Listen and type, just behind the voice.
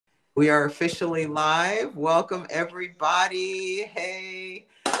We are officially live. Welcome everybody. Hey,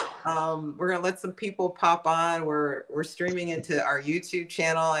 we're gonna let some people pop on. We're streaming into our YouTube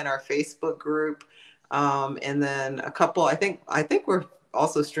channel and our Facebook group, and then a couple. I think we're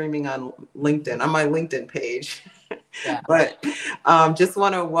also streaming on LinkedIn, on my LinkedIn page. Yeah. But just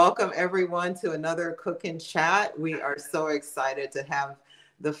want to welcome everyone to another Cook and Chat. We are so excited to have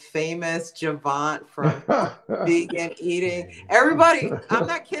the famous Javant from Vegan Eating. Everybody, I'm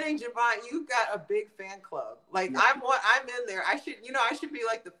not kidding, Javant. You've got a big fan club. Like I'm in there. I should be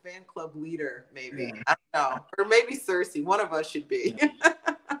like the fan club leader, maybe. Yeah. I don't know. Or maybe Sersie. One of us should be.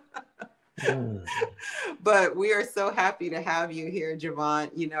 But we are so happy to have you here,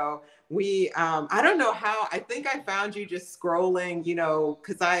 Javant. You know, we I don't know how. I think I found you just scrolling, you know,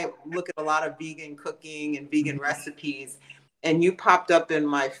 because I look at a lot of vegan cooking and vegan recipes, and you popped up in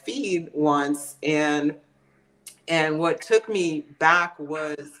my feed once, and what took me back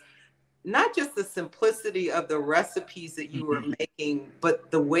was not just the simplicity of the recipes that you were making,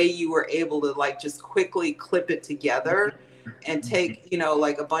 but the way you were able to like just quickly clip it together and take, you know,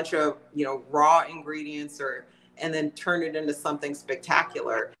 like a bunch of, you know, raw ingredients and then turn it into something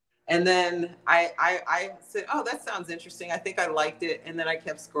spectacular. And then I said, oh, that sounds interesting. I think I liked it. And then I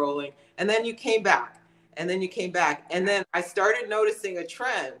kept scrolling. And then you came back. And then you came back. And then I started noticing a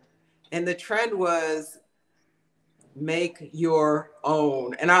trend. And the trend was make your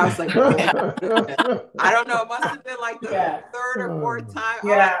own. And I was like, oh, I don't know. It must have been like the third or fourth time.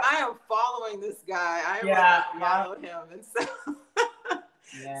 Yeah. Like, I am following this guy. I am going to follow him. And so,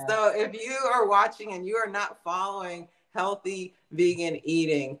 so if you are watching and you are not following healthy vegan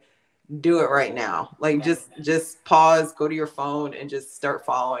eating, do it right now. Like just pause, go to your phone and just start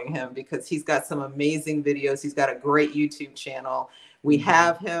following him, because he's got some amazing videos. He's got a great YouTube channel. We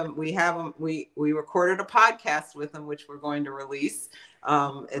have him. We recorded a podcast with him, which we're going to release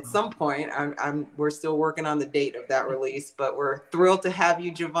at some point. We're still working on the date of that release, but we're thrilled to have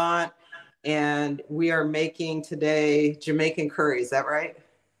you, Javant. And we are making today Jamaican curry. Is that right?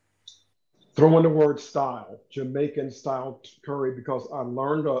 Throw in the word style, Jamaican style curry, because I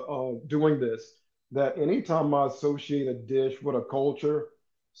learned doing this that anytime I associate a dish with a culture,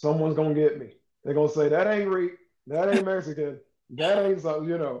 someone's gonna get me. They're gonna say that ain't Greek, that ain't Mexican, that ain't so,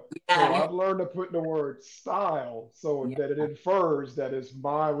 you know. So I've learned to put the word style so that it infers that it's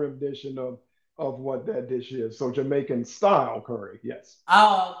my rendition of what that dish is. So Jamaican style curry, yes.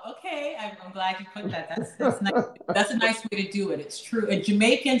 Oh, okay. I'm glad you put that. That's nice. That's a nice way to do it. It's true. And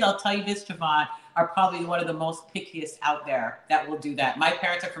Jamaicans, I'll tell you this, Javant, are probably one of the most pickiest out there that will do that. My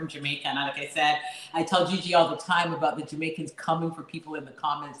parents are from Jamaica, and like I said, I tell Gigi all the time about the Jamaicans coming for people in the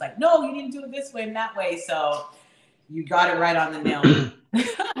comments, like, no, you didn't do it this way and that way. So you got it right on the nail.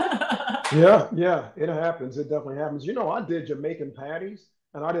 Yeah, it happens. It definitely happens. You know, I did Jamaican patties,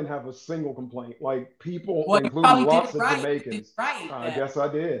 and I didn't have a single complaint. Like people, including lots of Jamaicans. I guess I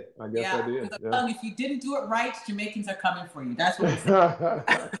did. I did. Yeah. If you didn't do it right, Jamaicans are coming for you. That's what we say.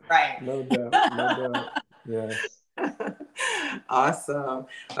 Right. No doubt. Yes. Awesome.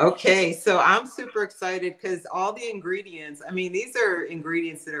 Okay, so I'm super excited because all the ingredients, I mean, these are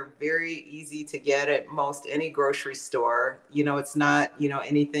ingredients that are very easy to get at most any grocery store. You know, it's not, you know,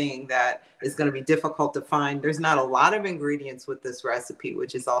 anything that is going to be difficult to find. There's not a lot of ingredients with this recipe,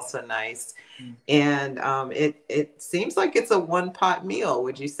 which is also nice. And it seems like it's a one-pot meal.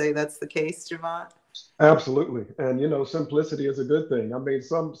 Would you say that's the case, Javant? Absolutely. And, you know, simplicity is a good thing. I mean,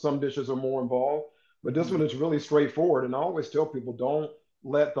 some dishes are more involved, but this one is really straightforward. And I always tell people, don't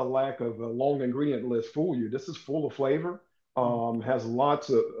let the lack of a long ingredient list fool you. This is full of flavor, has lots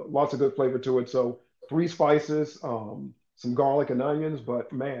of good flavor to it. So 3 spices, some garlic and onions,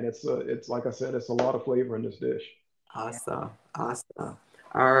 but man, it's like I said, it's a lot of flavor in this dish. Awesome.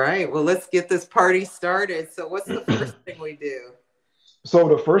 All right, well, let's get this party started. So what's the first thing we do? So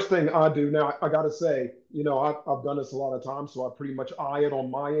the first thing I do now, I got to say, you know, I've done this a lot of times, so I pretty much eye it on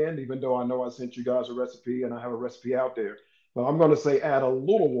my end, even though I know I sent you guys a recipe and I have a recipe out there. But I'm going to say add a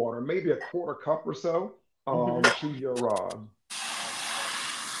little water, maybe a 1/4 cup or so to your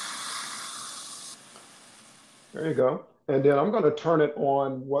There you go. And then I'm going to turn it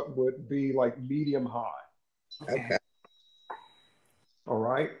on what would be like medium high. Okay. All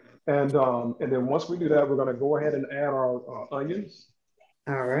right. And then once we do that, we're going to go ahead and add our onions.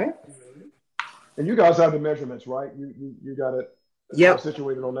 All right. And you guys have the measurements, right? You got it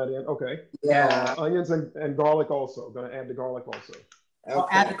situated on that end. Okay. Yeah. Onions and garlic also. Going to add the garlic also. Okay. I'll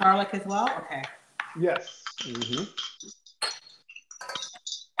add the garlic as well? Okay. Yes.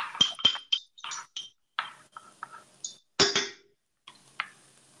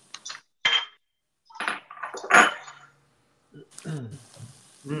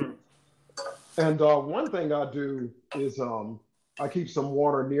 And one thing I do is I keep some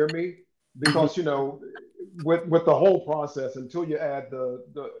water near me because with the whole process until you add the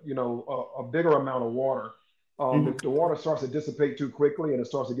a bigger amount of water, Mhm. if the water starts to dissipate too quickly and it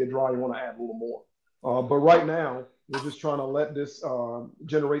starts to get dry, you want to add a little more. But right now we're just trying to let this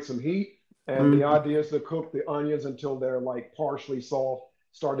generate some heat, and the Mhm. idea is to cook the onions until they're like partially soft,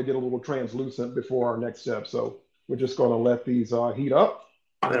 start to get a little translucent before our next step. So we're just going to let these heat up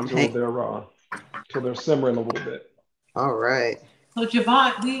Let them until hang. they're simmering a little bit. All right. So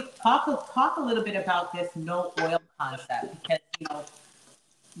Javant, we talk a little bit about this no oil concept because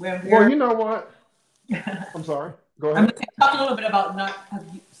when Well, we're you know what? I'm sorry. Go I'm ahead. going to talk a little bit about not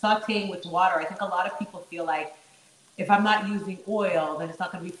sautéing with water. I think a lot of people feel like if I'm not using oil, then it's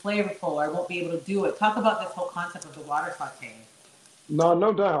not going to be flavorful or I won't be able to do it. Talk about this whole concept of the water sautéing. No,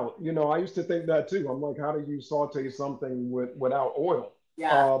 no doubt. I used to think that too. I'm like, how do you saute something without oil?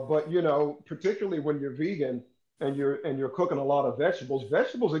 Yeah. But particularly when you're vegan and you're cooking a lot of vegetables,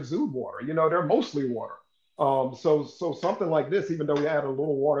 vegetables exude water. They're mostly water. So something like this, even though you add a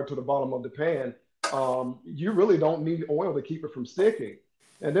little water to the bottom of the pan, you really don't need oil to keep it from sticking.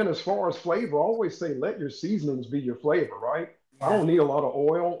 And then as far as flavor, I always say let your seasonings be your flavor, right? I Yeah. don't need a lot of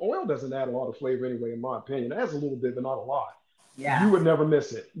oil. Oil doesn't add a lot of flavor anyway, in my opinion. It adds a little bit, but not a lot. You Yeah. would never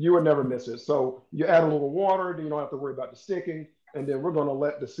miss it. You would never miss it. So you add a little water, then you don't have to worry about the sticking. And then we're going to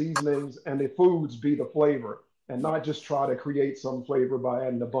let the seasonings and the foods be the flavor and not just try to create some flavor by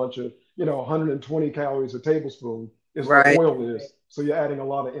adding a bunch of, 120 calories a tablespoon is what Right. oil is. So you're adding a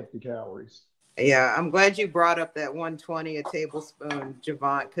lot of empty calories. Yeah, I'm glad you brought up that 120 a tablespoon,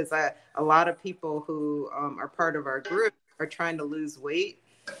 Javant, because a lot of people who are part of our group are trying to lose weight,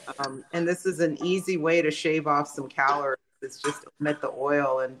 and this is an easy way to shave off some calories. It's just omit the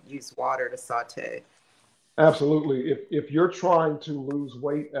oil and use water to saute. Absolutely. If you're trying to lose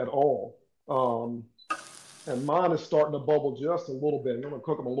weight at all, um, and mine is starting to bubble just a little bit. I'm going to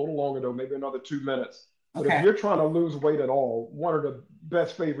cook them a little longer though, maybe another 2 minutes. But if Okay. you're trying to lose weight at all, one of the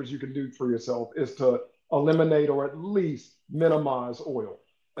best favors you can do for yourself is to eliminate or at least minimize oil.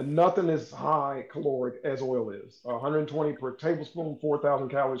 And nothing is high caloric as oil is. 120 per tablespoon, 4,000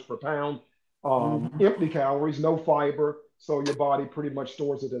 calories per pound. Mhm. Empty calories, no fiber, so your body pretty much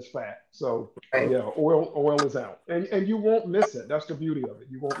stores it as fat. So Right. yeah, oil is out, and you won't miss it. That's the beauty of it.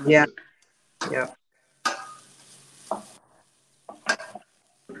 You won't miss Yeah. it. Yeah.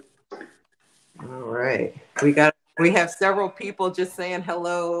 All right. We have several people just saying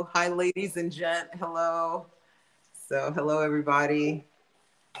hello. Hi, ladies and gent. Hello. So hello, everybody.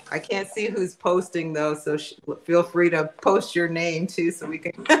 I can't see who's posting though, so feel free to post your name too, so we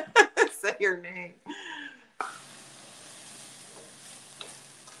can say your name.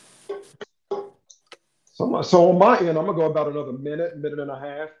 So on my end, I'm gonna go about another minute and a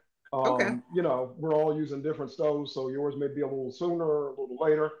half. Okay. We're all using different stoves, so yours may be a little sooner or a little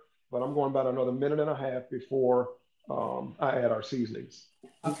later, but I'm going about another minute and a half before I add our seasonings.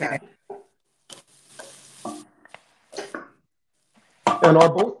 Okay. And are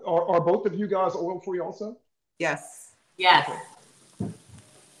both of you guys oil free also? Yes. Yes. Okay.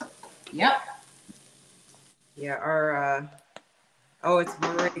 Yep. Yeah. Our oh, it's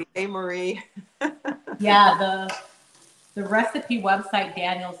Marie. Hey, Marie. Yeah. The recipe website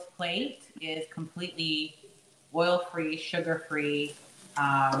Daniel's Plate is completely oil free, sugar free,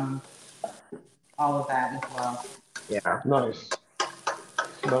 all of that as well. Yeah. Nice,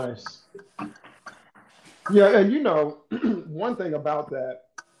 nice. Yeah, and one thing about that,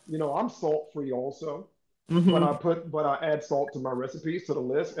 I'm salt free also. but Hmm. I put but I add salt to my recipes to the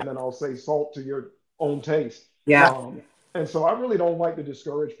list, and then I'll say salt to your own taste. Yeah. And so I really don't like to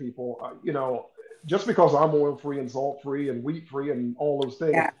discourage people. Just because I'm oil free and salt free and wheat free and all those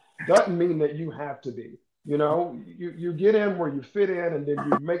things Yeah. doesn't mean that you have to be. You get in where you fit in, and then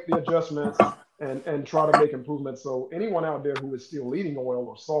you make the adjustments and try to make improvements. So anyone out there who is still eating oil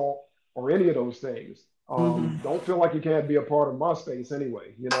or salt or any of those things, Hmm. don't feel like you can't be a part of my space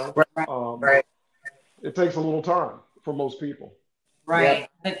anyway. Right. Um, Right. it takes a little time for most people. Right. Yep.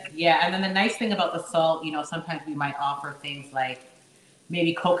 But yeah, and then the nice thing about the salt, sometimes we might offer things like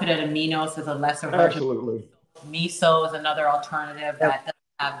maybe coconut aminos is a lesser version. Absolutely. Miso is another alternative Yep. that doesn't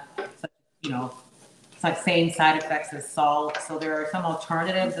have such, it's like same side effects as salt. So there are some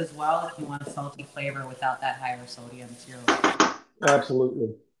alternatives as well if you want a salty flavor without that higher sodium too.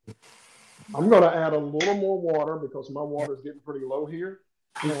 Absolutely. I'm going to add a little more water because my water is getting pretty low here.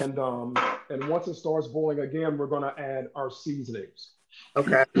 And once it starts boiling again, we're going to add our seasonings.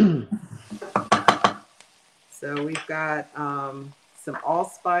 Okay. So we've got some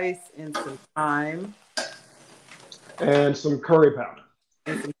allspice and some thyme. And some curry powder.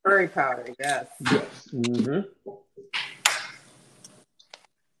 And some curry powder, yes. Yes. Mm-hmm.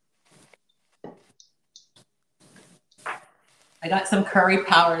 I got some curry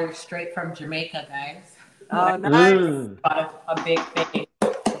powder straight from Jamaica, guys. Oh, nice. Got a big thing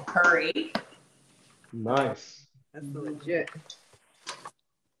of curry. Nice. That's legit.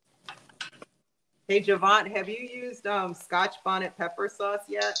 Hey, Javant, have you used Scotch bonnet pepper sauce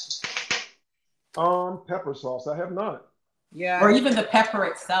yet? Pepper sauce. I have not. Yeah. Or even the pepper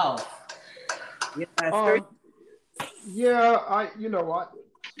itself. Yeah. Yeah. I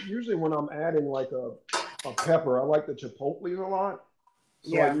usually when I'm adding like a pepper, I like the chipotles a lot.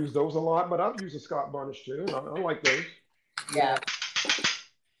 So I use those a lot, but I've used the Scott Burnish too. I like those. Yeah.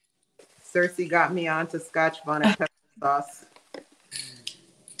 Sersie got me onto Scotch bonnet pepper sauce.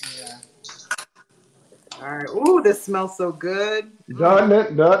 Yeah. All right. Ooh, this smells so good. Doesn't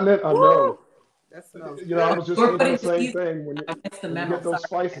it? Doesn't it? I know. That smells You good. know, I was just thinking the same thing when you get those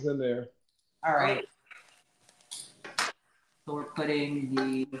Sorry. spices in there. All right. So we're putting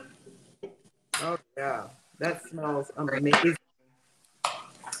the. Oh yeah, that smells amazing.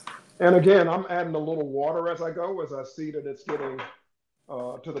 And again, I'm adding a little water as I go, as I see that it's getting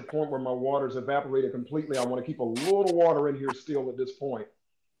to the point where my water's evaporated completely. I want to keep a little water in here still at this point.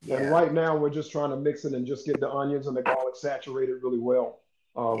 Yeah. And right now, we're just trying to mix it and just get the onions and the garlic saturated really well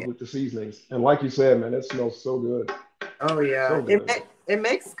with the seasonings. And like you said, man, it smells so good. Oh yeah, so good. It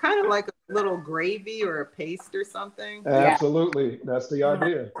makes kind of like a little gravy or a paste or something. Absolutely, that's the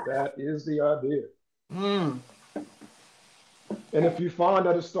idea. That is the idea. Mm. And if you find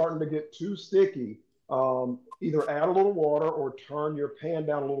that it's starting to get too sticky, either add a little water or turn your pan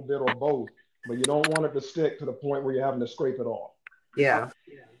down a little bit or both. But you don't want it to stick to the point where you're having to scrape it off. Yeah.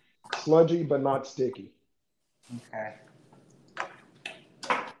 Sludgy, but not sticky. Okay.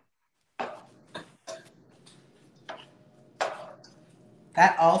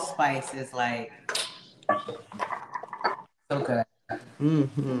 That allspice is like so good.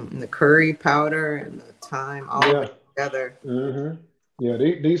 Mm-hmm. And the curry powder and the thyme all together. Mm-hmm. Yeah,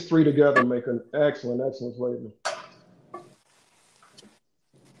 these three together make an excellent, excellent flavor.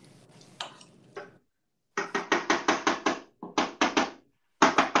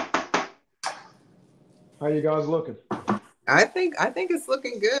 How you guys looking? I think it's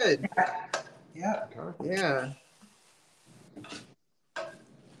looking good. Yeah. Okay. Yeah.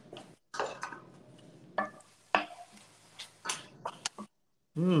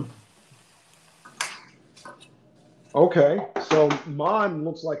 Mm. Okay, so mine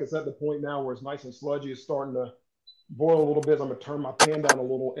looks like it's at the point now where it's nice and sludgy. It's starting to boil a little bit. I'm gonna turn my pan down a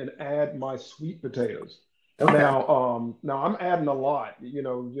little and add my sweet potatoes. Okay. Now I'm adding a lot. You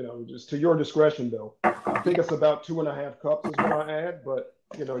know, just to your discretion though. I think it's about 2.5 cups is what I add, but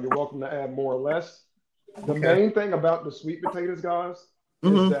you're welcome to add more or less. The main thing about the sweet potatoes, guys,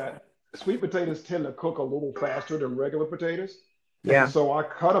 is that sweet potatoes tend to cook a little faster than regular potatoes. Yeah. And so I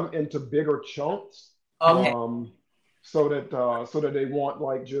cut them into bigger chunks. Okay. So that they won't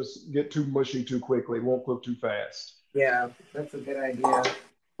like just get too mushy too quickly. It won't cook too fast. Yeah, that's a good idea.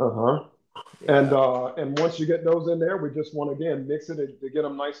 Yeah. And once you get those in there, we just want to again mix it to get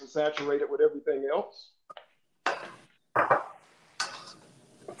them nice and saturated with everything else.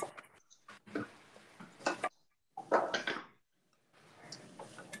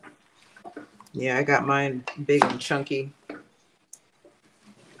 Yeah, I got mine big and chunky.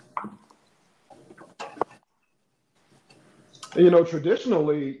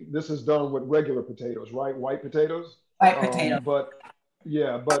 Traditionally, this is done with regular potatoes, right? White potatoes. White potato. But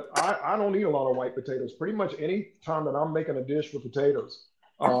I don't eat a lot of white potatoes. Pretty much any time that I'm making a dish with potatoes,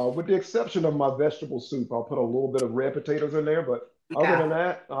 with the exception of my vegetable soup, I'll put a little bit of red potatoes in there. But other than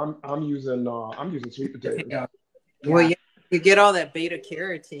that, I'm using sweet potatoes. Yeah. Well, you get all that beta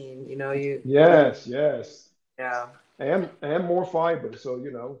carotene. Yes. Yeah. And more fiber, so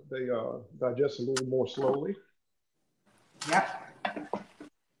they digest a little more slowly. Yep.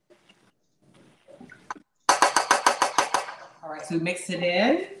 All right, so mix it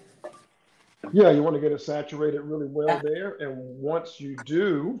in. Yeah, you want to get it saturated really well there. And once you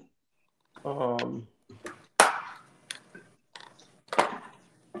do,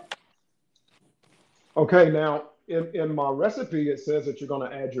 okay, now in my recipe, it says that you're going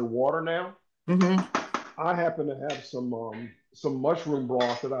to add your water now. I happen to have some mushroom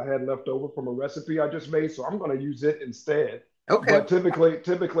broth that I had left over from a recipe I just made, so I'm going to use it instead. Okay. But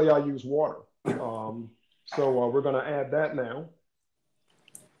typically I use water. So we're going to add that now.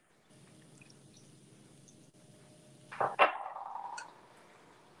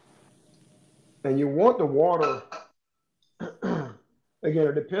 And you want the water, again,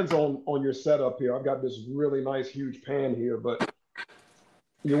 it depends on your setup here. I've got this really nice huge pan here, but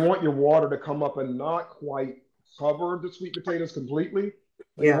you want your water to come up and not quite cover the sweet potatoes completely.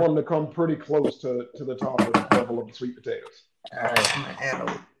 But you Yeah. want them to come pretty close to the top of level of the sweet potatoes. All right. I'm gonna add a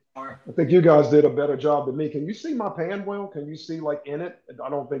little more. I think you guys did a better job than me. Can you see my pan well? Can you see like in it? I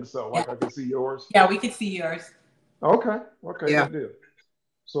don't think so. Yeah, Like I can see yours. yeah, we can see yours. Okay. Okay. Yeah. Good deal.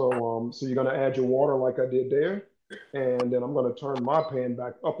 So you're gonna add your water like I did there, and then I'm gonna turn my pan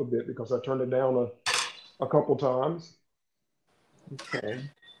back up a bit because I turned it down a couple times. Okay.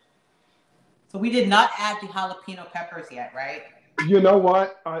 So we did not add the jalapeno peppers yet, right? You know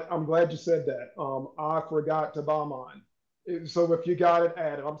what? I'm glad you said that. I forgot to buy mine. So if you got it,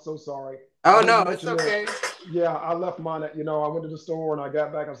 add it. I'm so sorry. I Oh no, didn't it's mention it. okay. Yeah, I left mine at, I went to the store and I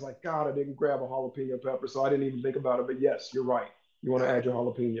got back. I was like, God, I didn't grab a jalapeno pepper. So I didn't even think about it. But yes, you're right. You want All to right. add your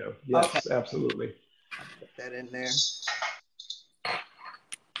jalapeno. Okay. Yes, absolutely. Put that in there.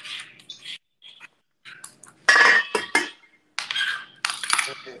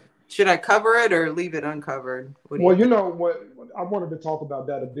 Okay. Should I cover it or leave it uncovered? What do you Well, you think? know what? I wanted to talk about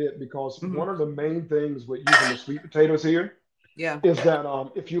that a bit because Hmm. one of the main things with using the sweet potatoes here Yeah. is that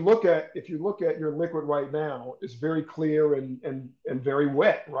if you look at your liquid right now, it's very clear and very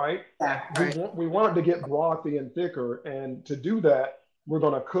wet, right? Yeah. We Right. want we want it to get brothy and thicker, and to do that, we're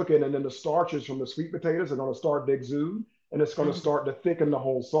going to cook it, and then the starches from the sweet potatoes are going to start to exude, and it's going to Mhm. start to thicken the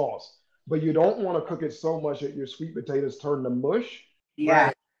whole sauce. But you don't want to cook it so much that your sweet potatoes turn to mush. Yeah.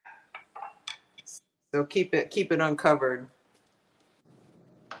 Right. So keep it uncovered.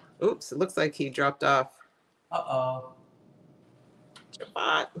 Oops, it looks like he dropped off. Uh-oh.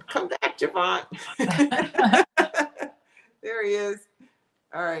 Javant, come back, Javant. There he is.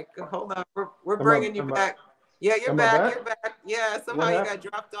 All right, hold on. We're Am I bringing you am I back. Yeah, you're am I back. back? You're back. Yeah, somehow What you got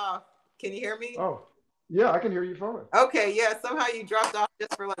happened? dropped off. Can you hear me? Oh, yeah, I can hear you fine. Okay, yeah, somehow you dropped off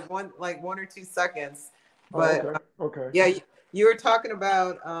just for like 1 or 2 seconds. Oh, But okay, okay. yeah, you were talking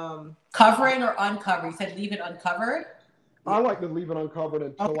about Covering or uncover? You said leave it uncovered? I yeah, like to leave it uncovered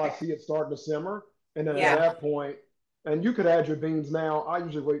until I Okay. see it starting to simmer. And then at Yeah. that point, and you could add your beans now. I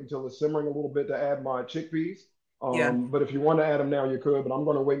usually wait until it's simmering a little bit to add my chickpeas. yeah. But if you want to add them now, you could. But I'm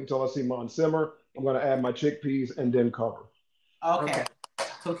going to wait until I see mine simmer. I'm going to add my chickpeas and then cover. Okay. Okay.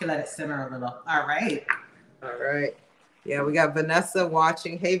 So we can let it simmer a little. All right. All right. Yeah, we got Vanessa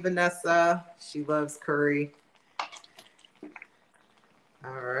watching. Hey Vanessa. She loves curry.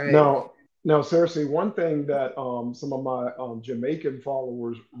 All right. Now, now, Cersei, one thing that some of my Jamaican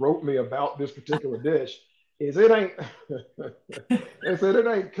followers wrote me about this particular dish is it ain't. They said it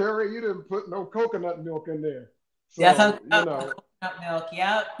ain't curry. You didn't put no coconut milk in there. Yes, So, coconut milk.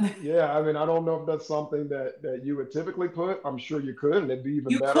 Yep. yeah. I mean, I don't know if that's something that you would typically put. I'm sure you could, and it'd be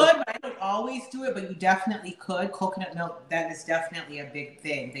even You better. could, but I don't always do it, but you definitely could. Coconut milk, that is definitely a big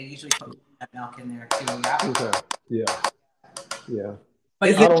thing. They usually put coconut milk in there too. Yeah. Okay. Yeah. Yeah. But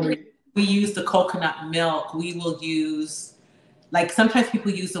Is it I don't usually eat. we use the coconut milk. We will use, like, sometimes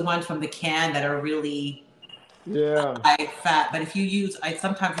people use the ones from the can that are really Yeah. high fat. But if you use,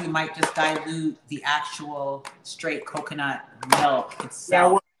 sometimes we might just dilute the actual straight coconut milk yeah,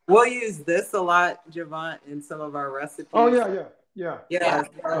 itself. we'll use this a lot, Javant, in some of our Oh recipes. yeah. Yeah. Yeah. Yeah, Yeah. so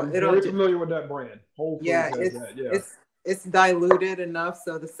I'm it'll very familiar with that brand. Whole yeah, Foods has that. Yeah. it's diluted enough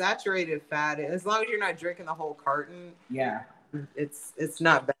so the saturated fat, as long as you're not drinking the whole carton, Yeah. it's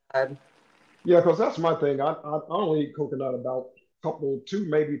not bad. Yeah, because that's my thing. I only eat coconut about couple, two,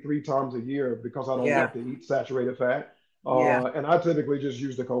 maybe three times a year because I don't Yeah, like to eat saturated fat. yeah, And I typically just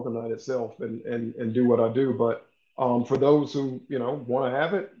use the coconut itself and do what I do. But for those who, want to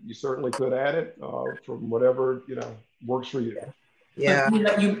have it, you certainly could add it from whatever, works for you. So yeah.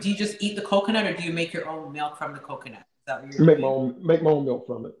 do you just eat the coconut or do you make your own milk from the coconut? Is that what you're Make my doing? own make my own milk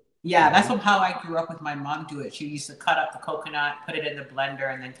from it. Yeah, that's Hmm. how I grew up with my mom do it. She used to cut up the coconut, put it in the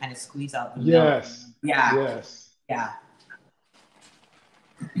blender, and then kind of squeeze out the milk. Yes. Yeah, Yes. yeah.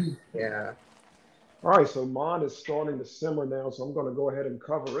 Yeah. All right, so mine is starting to simmer now, so I'm going to go ahead and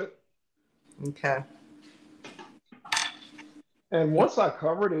cover it. Okay. And once I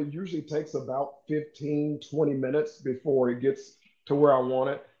cover it, it usually takes about 15, 20 minutes before it gets to where I want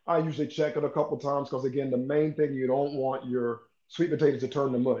it. I usually check it a couple times because, again, the main thing you don't want your sweet potatoes to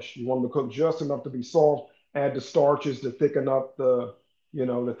turn to mush. You want them to cook just enough to be soft, add the starches to thicken up the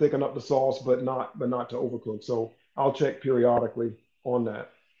sauce, but not to overcook. So I'll check periodically on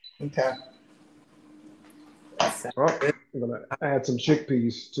that. Okay. That sounds All right, good. I'm gonna add some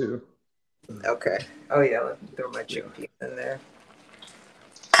chickpeas too. Okay. Oh yeah, let me throw my chickpeas in there.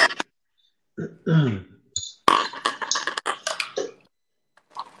 Yeah.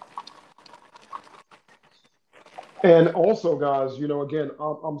 And also, guys, again,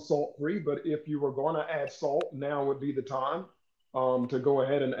 I'm salt free, but if you were going to add salt, now would be the time. to go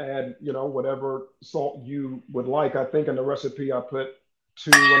ahead and add, whatever salt you would like. I think in the recipe I put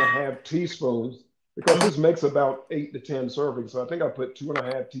 2.5 teaspoons because Mhm. this makes about 8 to 10 servings. So I think I put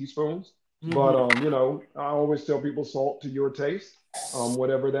 2.5 teaspoons. But Mhm. I always tell people salt to your taste,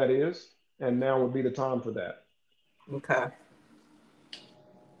 whatever that is. And now would be the time for that. Okay.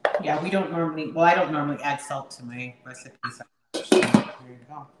 Yeah, we don't normally. Well, I don't normally add salt to my recipes. There you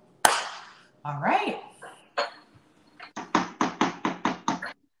go. All right.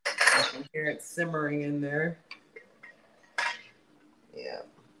 I can hear it simmering in there. Yeah.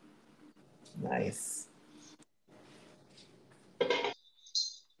 Nice.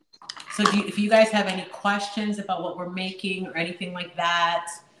 So, if you guys have any questions about what we're making or anything like that,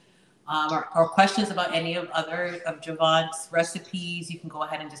 or questions about any of other of Javant's recipes, you can go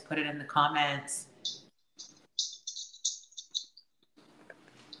ahead and just put it in the comments.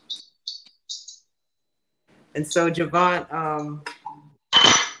 And so, Javant,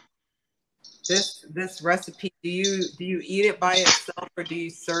 this recipe, do you eat it by itself, or do you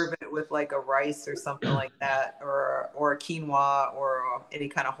serve it with like a rice or something like that, or quinoa or any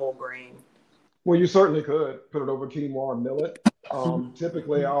kind of whole grain? Well, you certainly could put it over quinoa or millet. Mhm.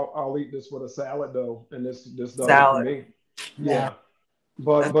 Typically, I'll eat this with a salad though, and this does it for Salad. me. Yeah. Yeah.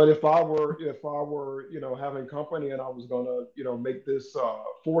 But That's, but if I were having company and I was gonna make this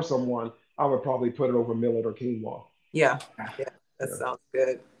for someone, I would probably put it over millet or quinoa. yeah, yeah, that Yeah. sounds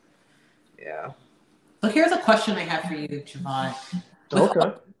good. Yeah. So here's a question I have for you, Javon. With all Okay.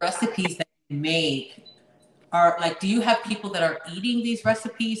 the recipes that you make, are like, do you have people that are eating these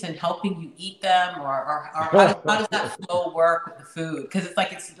recipes and helping you eat them, or how does that flow work with the food? Because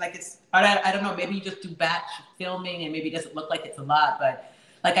it's I don't know, maybe you just do batch filming and maybe it doesn't look like it's a lot, but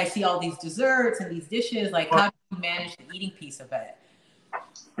like I see all these desserts and these dishes. Like, how do you manage the eating piece of it?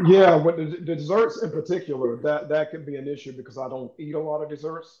 Yeah, with the desserts in particular, that could be an issue because I don't eat a lot of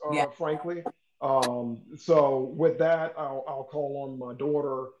desserts, Yeah. frankly. So with that, I'll call on my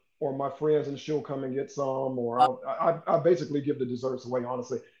daughter or my friends, and she'll come and get some, or I basically give the desserts away.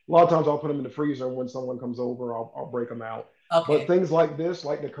 Honestly, a lot of times I'll put them in the freezer, and when someone comes over, I'll break them out. But Okay. things like this,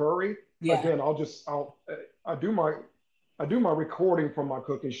 like the curry, Yeah. again, I do my recording from my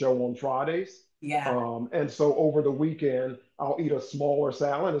cooking show on Fridays. Yeah. And so over the weekend, I'll eat a smaller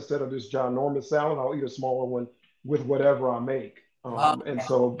salad instead of this ginormous salad. I'll eat a smaller one with whatever I make. And Okay.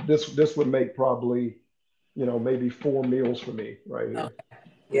 so this would make probably, maybe 4 meals for me right here. Okay.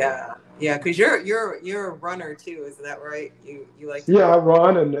 Yeah, yeah, because you're a runner too, is that right? You like to Yeah, run? I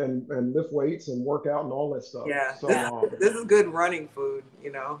run and lift weights and work out and all that stuff. Yeah, So Yeah. this is good running food,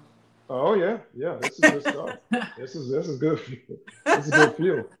 you know. oh yeah, yeah, this is good stuff. This is good fuel. This is good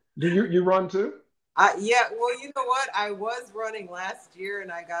fuel. Do you run too? Yeah, well, you know what? I was running last year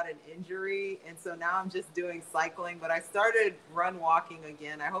and I got an injury, and so now I'm just doing cycling. But I started run walking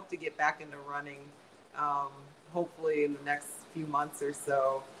again. I hope to get back into running, um, hopefully in the next few months or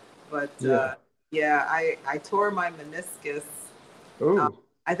so. But Yeah. yeah, I tore my meniscus. Um, Oh.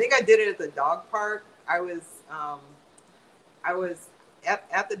 I think I did it at the dog park. I was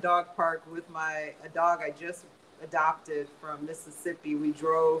at the dog park with a dog I just adopted from Mississippi. We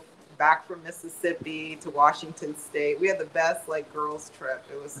drove back from Mississippi to Washington State. We had the best like girls trip.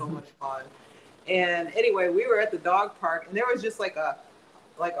 It was so much fun. And anyway, we were at the dog park and there was just like a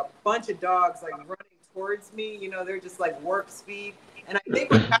bunch of dogs like running towards me. You know, they're just like warp speed. And I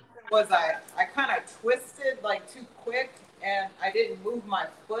think what happened was I kind of twisted like too quick and I didn't move my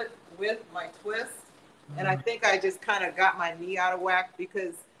foot with my twist. And I think I just kind of got my knee out of whack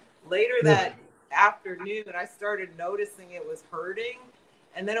because later that afternoon I started noticing it was hurting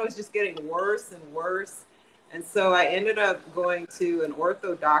and then it was just getting worse and worse. And so I ended up going to an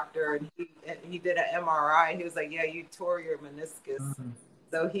ortho doctor and he did an MRI. He was like, yeah, you tore your meniscus.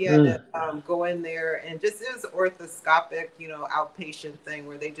 So he had to Mm. go in there and just, it was orthoscopic, outpatient thing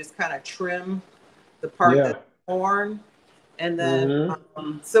where they just kind of trim the part that's Yeah. torn. And then,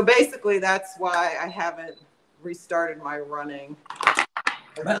 Hmm. so basically that's why I haven't restarted my running.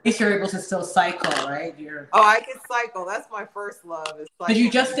 But at least you're able to still cycle, right? Oh, I can cycle. That's my first love is Because you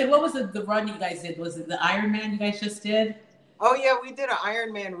cycling. just did, what was the run you guys did? Was it the Ironman you guys just did? Oh yeah, we did an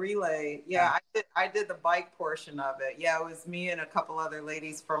Ironman relay. Yeah. Yeah, I did the bike portion of it. Yeah, it was me and a couple other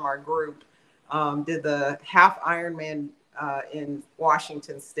ladies from our group did the half Ironman in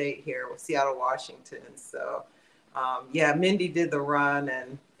Washington State here, Seattle, Washington. So yeah, Mindy did the run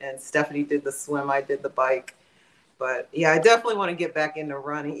and Stephanie did the swim. I did the bike. But yeah, I definitely want to get back into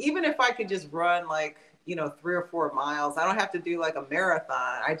running. Even if I could just run like, 3 or 4 miles, I don't have to do like a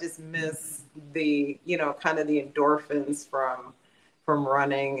marathon. I just miss the, kind of the endorphins from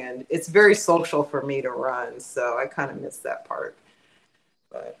running. And it's very social for me to run. So I kind of miss that part.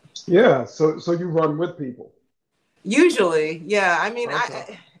 But Yeah. So you run with people. usually, yeah. I mean,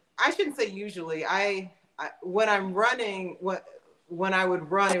 Okay. I shouldn't say usually. When I'm running, when I would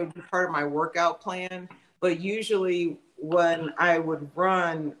run, it would be part of my workout plan. But usually, when I would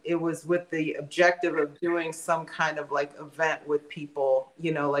run, it was with the objective of doing some kind of like event with people.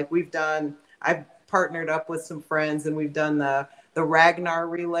 You know, like I've partnered up with some friends, and we've done the Ragnar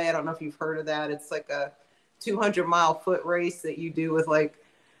relay. I don't know if you've heard of that. It's like a 200-mile foot race that you do with like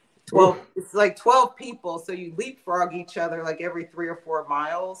 12, Oof. it's like 12 people, so you leapfrog each other like every 3 or 4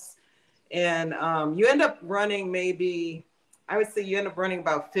 miles, and you end up running, maybe I would say you end up running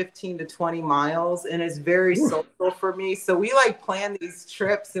about 15 to 20 miles, and it's very Oof. social for me. So we like plan these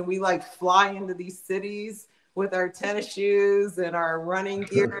trips, and we like fly into these cities with our tennis shoes and our running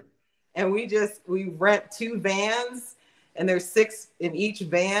gear, and we rent 2 vans, and there's 6 in each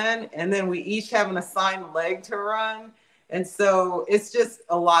van, and then we each have an assigned leg to run. And so it's just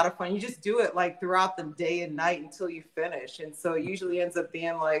a lot of fun. You just do it like throughout the day and night until you finish. And so it usually ends up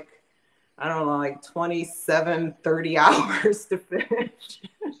being like, I don't know, like 27, 30 hours to finish.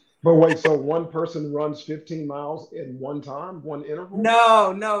 But wait, so one person runs 15 miles in one time, one interval?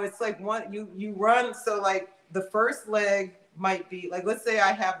 No, no, it's like you run. So like the first leg might be like, let's say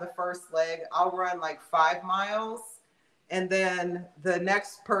I have the first leg, I'll run like 5 miles, and then the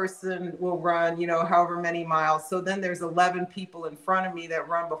next person will run, however many miles. So then there's 11 people in front of me that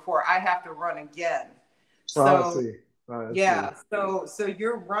run before I have to run again. I So see. I see. yeah, so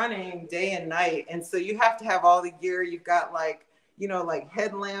you're running day and night, and so you have to have all the gear. You've got like, like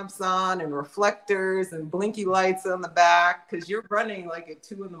headlamps on and reflectors and blinky lights on the back, because you're running like at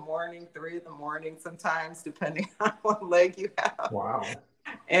 2 in the morning, 3 in the morning, sometimes depending on what leg you have. Wow.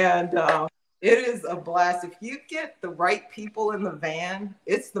 And it is a blast. If you get the right people in the van,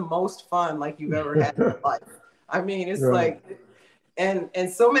 it's the most fun like you've ever had in your life. I mean, it's Right. like,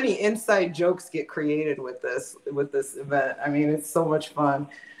 and so many inside jokes get created with this event. I mean, it's so much fun.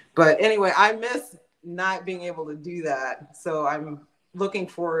 But anyway, I miss not being able to do that. So I'm looking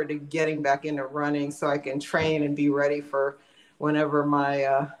forward to getting back into running so I can train and be ready for whenever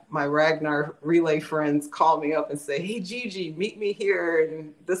my Ragnar relay friends call me up and say, "Hey Gigi, meet me here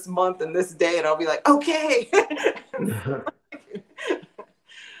in this month and this day," and I'll be like, "Okay."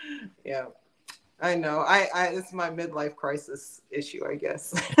 Yeah. I know. It's my midlife crisis issue, I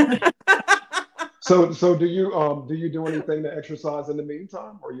guess. So do you do anything to exercise in the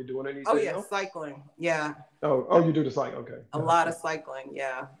meantime? Or are you doing Oh anything yeah, else? cycling. Yeah, Oh, you do the cycle. Okay, a lot gotcha. of cycling.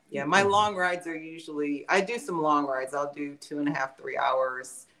 Yeah, yeah. My Mhm. long rides are usually, I do some long rides. I'll do 2.5, 3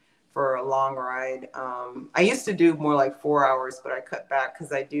 hours for a long ride. I used to do more like 4 hours, but I cut back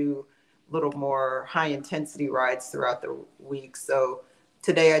because I do a little more high intensity rides throughout the week. So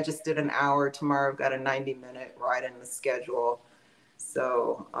today I just did an hour. Tomorrow I've got a 90-minute ride in the schedule.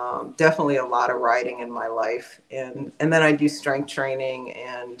 So definitely a lot of riding in my life, and then I do strength training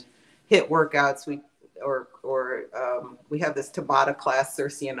and hit workouts. We have this Tabata class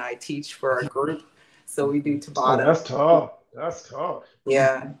Sersie and I teach for our group, so we do Oh, Tabata. that's tough. That's tough.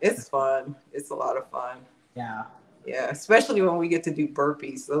 Yeah, it's fun. It's a lot of fun. Yeah. Yeah, especially when we get to do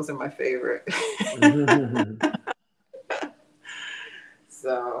burpees. Those are my favorite.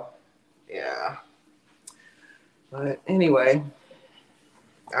 So yeah, but anyway.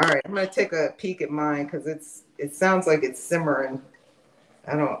 All right, I'm gonna take a peek at mine because it sounds like it's simmering.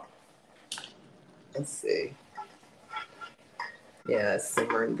 I don't. Let's see. Yeah, it's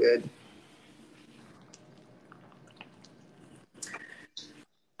simmering good.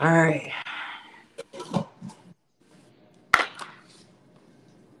 All right.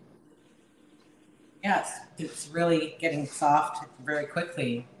 Yes, it's really getting soft very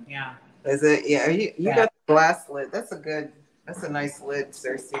quickly. Yeah. Is it? Yeah. You Yeah. got the glass lid. That's a good. That's a nice lid,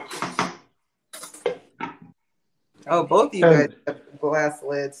 Cersei. Oh, both of you guys And have glass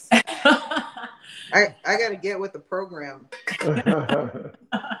lids. I got to get with the program.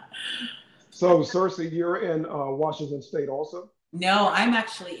 so, Cersei, you're in Washington State also? No, I'm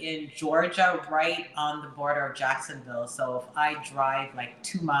actually in Georgia, right on the border of Jacksonville. So if I drive like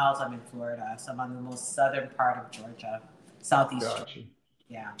 2 miles, I'm in Florida. So I'm on the most southern part of Georgia, southeast Georgia. Gotcha.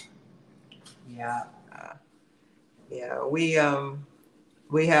 Yeah. Yeah. Uh, yeah, we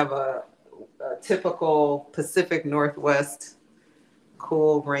have a typical Pacific Northwest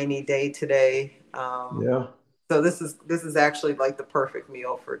cool rainy day today. Yeah. So this is actually like the perfect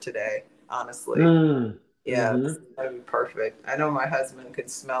meal for today, honestly. Mm. Yeah, this is Hmm. gonna be perfect. I know my husband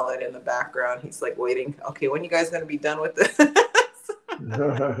could smell it in the background. He's like waiting. Okay, when you guys gonna be done with this?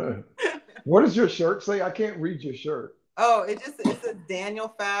 What does your shirt say? I can't read your shirt. Oh, it's a Daniel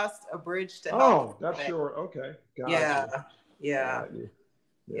fast, a bridge to health. Oh, that's short. Okay, Yeah, gotcha. yeah. Got you.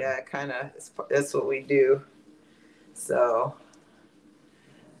 Yeah, kind of. That's what we do. So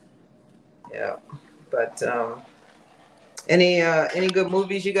yeah, but any good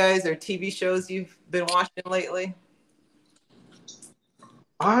movies you guys or TV shows you've been watching lately?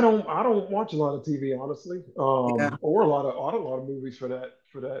 I don't watch a lot of TV, honestly, Yeah, or a lot of movies for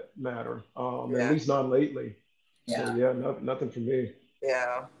that matter. At yeah, least not lately. So Yeah. yeah, nothing for me.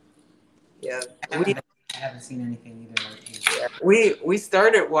 yeah, yeah. I haven't seen anything either lately. We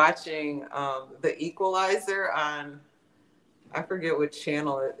started watching The Equalizer on, I forget which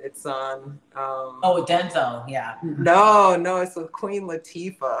channel it's on. Oh, Denzel. Yeah. No, it's with Queen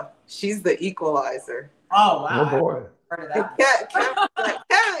Latifah. She's the Equalizer. Oh, Oh wow. I haven't boy. heard of And that.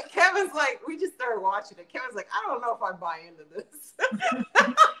 Kevin's like, we just started watching it. Kevin's like, I don't know if I buy into this.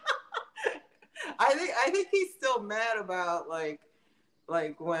 I think he's still mad about like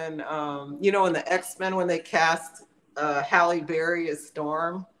when in the X-Men when they cast Halle Berry as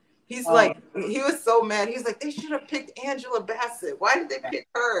Storm. He's Oh, like, he was so mad. He's like, they should have picked Angela Bassett. Why did they pick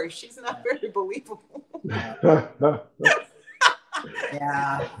her? She's not very believable.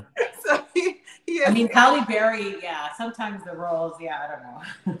 yeah. So he I has, mean, Halle Berry, yeah. Sometimes the roles, yeah, I don't know.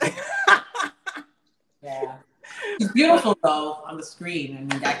 Yeah. She's beautiful, though, on the screen. I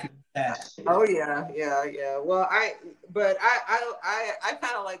mean, I can that. oh yeah. Well, I kind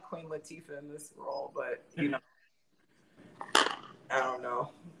of like Queen Latifah in this role, but I don't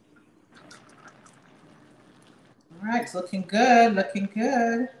know. All right, it's looking good, looking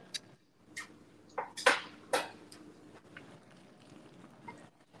good.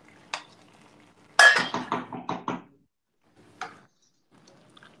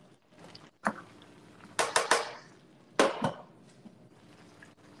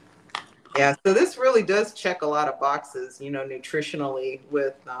 Yeah, so this really does check a lot of boxes, nutritionally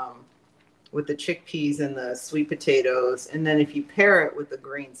with the chickpeas and the sweet potatoes, and then if you pair it with the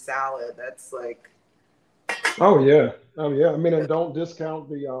green salad, that's like, Oh yeah. Oh yeah. I mean, and don't discount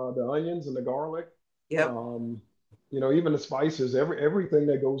the onions and the garlic. yep, Um, even the spices, everything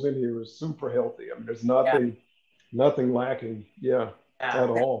that goes in here is super healthy. I mean, there's Yeah, nothing lacking. Yeah, yeah, at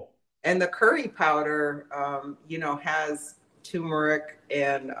all. and the curry powder, has turmeric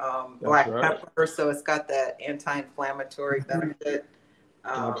and That's black right. pepper, so it's got that anti-inflammatory benefit.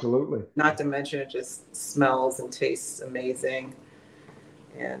 Um, Absolutely. Not to mention it just smells and tastes amazing.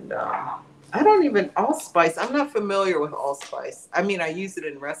 And I don't even allspice. I'm not familiar with allspice. I mean, I use it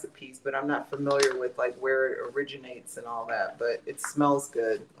in recipes, but I'm not familiar with like where it originates and all that. But it smells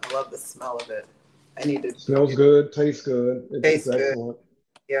good. I love the smell of it. I need to Smells good, tastes good. It's taste good. excellent.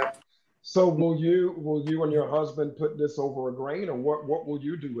 Yeah. So will you and your husband put this over a grain, or what will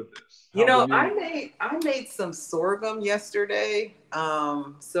you do with this? You How will know, you? I made some sorghum yesterday.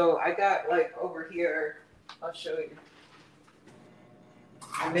 So I got like over here. I'll show you.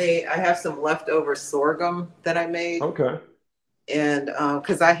 I have some leftover sorghum that I made, Okay. and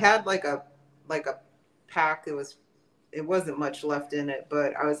because I had like a pack. It wasn't much left in it,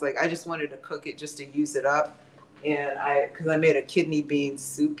 but I was like, I just wanted to cook it just to use it up, and because I made a kidney bean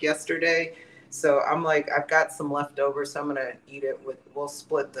soup yesterday, so I'm like, I've got some leftovers, so I'm gonna eat it with. We'll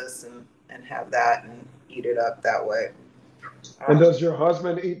split this and have that and eat it up that way. And Um, does your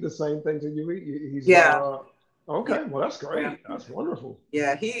husband eat the same things that you eat? He's yeah, yeah, okay. Well, that's yeah, great. That's wonderful.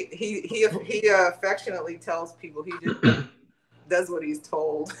 yeah. He affectionately tells people he just does what he's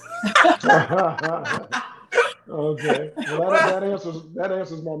told. Okay. Well, that Well, that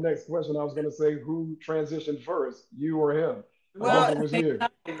answers my next question. I was going to say who transitioned first, you or him. I both think well, it at was the same you. time.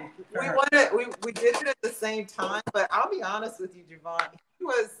 we Sure. wanted we did it at the same time, but I'll be honest with you, Javant.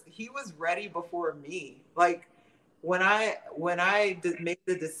 He was ready before me. Like when I made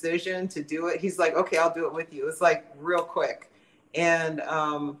the decision to do it, he's like, "Okay, I'll do it with you." It's like real quick, and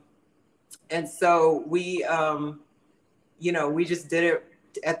so we just did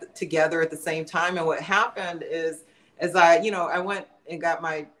it together at the same time. And what happened is, as I went and got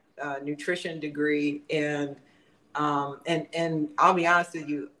my nutrition degree, and I'll be honest with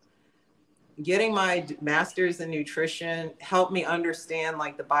you, getting my master's in nutrition helped me understand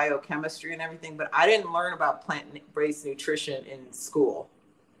like the biochemistry and everything. But I didn't learn about plant-based nutrition in school.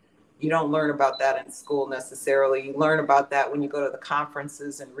 You don't learn about that in school necessarily. You learn about that when you go to the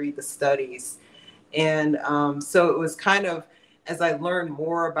conferences and read the studies. And so it was kind of, as I learned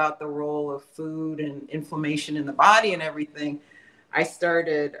more about the role of food and inflammation in the body and everything, I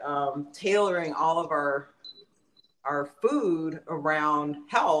started tailoring all of our food around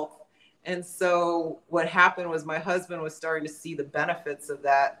health. And so what happened was my husband was starting to see the benefits of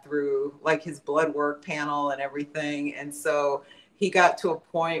that through like his blood work panel and everything. And so he got to a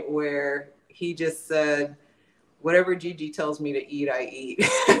point where he just said, whatever Gigi tells me to eat, I eat.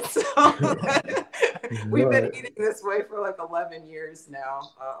 So we've been Right. eating this way for like 11 years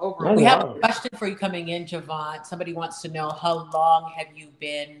now. Oh, We have a wow. question for you coming in, Javant. Somebody wants to know, how long have you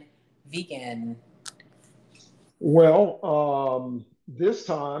been vegan? Well, this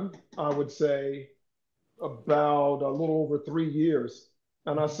time I would say about a little over 3 years.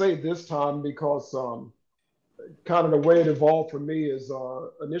 And I say this time because kind of the way it evolved for me is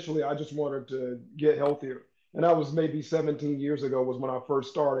initially I just wanted to get healthier. And that was maybe 17 years ago was when I first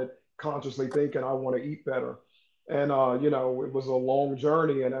started consciously thinking I want to eat better. And, it was a long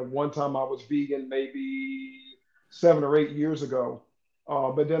journey. And at one time I was vegan maybe 7 or 8 years ago.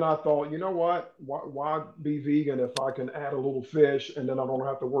 But then I thought, you know what? Why be vegan if I can add a little fish and then I don't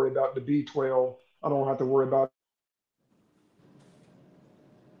have to worry about the B12. I don't have to worry about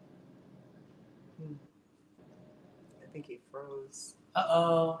I think he froze.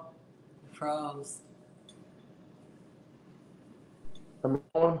 Uh-oh. Froze. them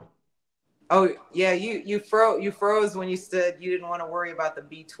on. Oh yeah, you froze when you said you didn't want to worry about the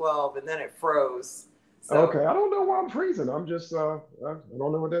B12, and then it froze. So Okay, I don't know why I'm freezing. I'm just I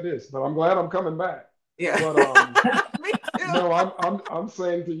don't know what that is, but I'm glad I'm coming back. yeah, But me too. no, I'm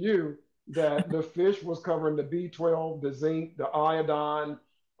saying to you that the fish was covering the B12, the zinc, the iodine,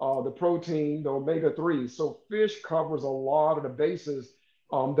 the protein, the omega 3. So fish covers a lot of the bases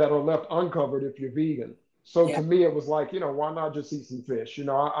that are left uncovered if you're vegan. So Yeah. to me, it was like, why not just eat some fish?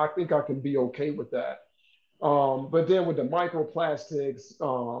 I think I can be okay with that. But then with the microplastics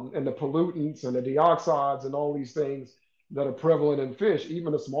and the pollutants and the dioxides and all these things that are prevalent in fish,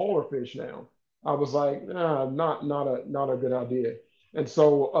 even the smaller fish now, I was like, nah, not a good idea. And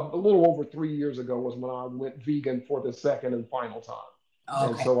so a little over 3 years ago was when I went vegan for the second and final time.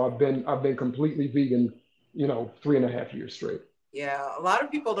 And Okay. so I've been completely vegan, 3.5 years straight. Yeah, a lot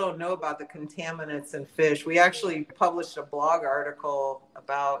of people don't know about the contaminants in fish. We actually published a blog article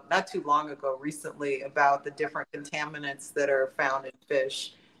about not too long ago, recently, about the different contaminants that are found in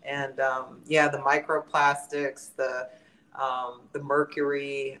fish, and yeah, the microplastics, the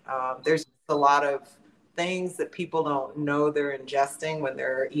mercury. There's a lot of things that people don't know they're ingesting when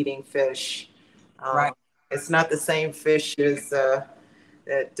they're eating fish. Right. Um, it's not the same fish as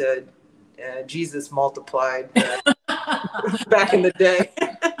that Jesus multiplied. Back in the day.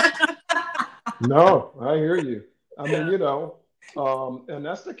 No, I hear you. I mean, and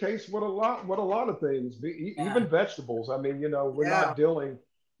that's the case with a lot of things, Yeah. even vegetables. I mean, we're Yeah, not dealing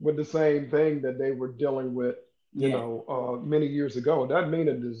with the same thing that they were dealing with, Yeah. many years ago. It doesn't mean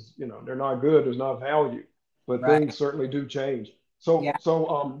it is, they're not good. There's not value, but Right. things certainly do change. Yeah.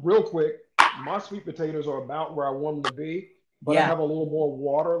 So real quick, my sweet potatoes are about where I want them to be, but I Yeah. have a little more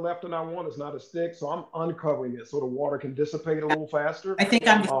water left than I want. It's not as thick, so I'm uncovering it so the water can dissipate a little faster. I think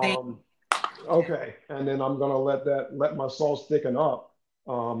I'm the same. Um, Okay, and then I'm gonna let my sauce thicken up,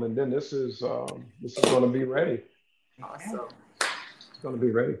 and then this is gonna be ready. Okay. awesome. It's gonna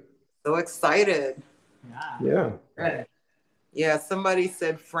be ready. So excited. Yeah. Yeah, Good. Yeah, somebody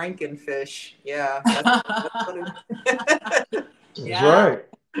said Frankenfish. Yeah, that's what it, that's Yeah. right.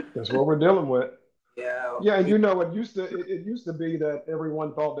 That's what we're dealing with. yeah. Yeah, and it used to be that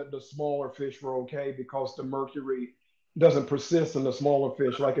everyone thought that the smaller fish were okay because the mercury doesn't persist in the smaller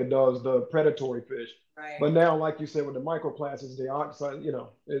fish like it does the predatory fish. But Right. now, like you said, with the microplastics, the oxide,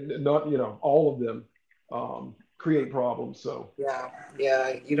 not all of them create problems. So Yeah,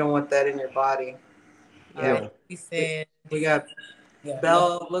 yeah. You don't want that in your body. Yeah, yeah. He we, said, we got yeah.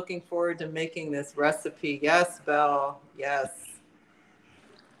 Belle looking forward to making this recipe. Yes, Belle. Yes.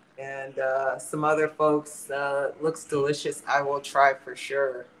 And some other folks, looks delicious. I will try for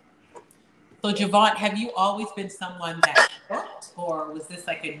sure. So, Javant, have you always been someone that cooked, or was this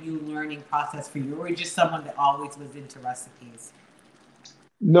like a new learning process for you, or just someone that always was into recipes?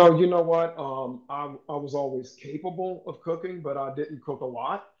 No, you know what? I was always capable of cooking, but I didn't cook a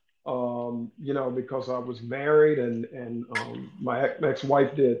lot. Because I was married and my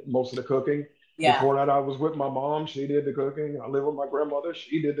ex-wife did most of the cooking. Yeah. Before that, I was with my mom. She did the cooking. I lived with my grandmother.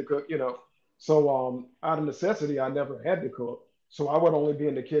 She did the cook. So out of necessity, I never had to cook. So I would only be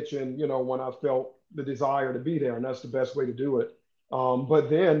in the kitchen, when I felt the desire to be there, and that's the best way to do it. But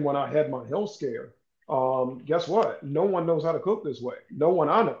then when I had my health scare, guess what? No one knows how to cook this way. No one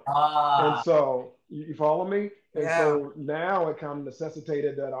I know. And Ah, so you follow me? And Yeah, so now it kind of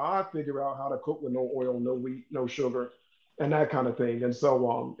necessitated that I figure out how to cook with no oil, no wheat, no sugar, and that kind of thing. And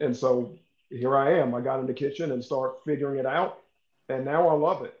so here I am. I got in the kitchen and start figuring it out. And now I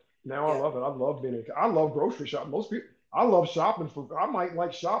love it. Now I yeah. love it. I love I love grocery shopping. Most people I love shopping for I might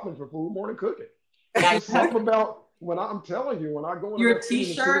like shopping for food more than cooking. It's yeah. just something about when I'm telling you, when I go into Your that food and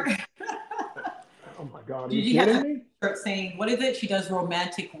sit T-shirt. it, oh my God, are you Gigi has kidding a me? shirt saying, what is it? She does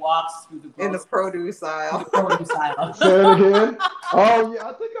romantic walks through the In the produce through the aisle. produce aisle. Say it again. Oh yeah,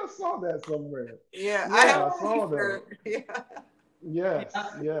 I think I saw that somewhere. Yeah, I Yeah, have I a saw that. t-shirt. Yeah. Yes, Yeah.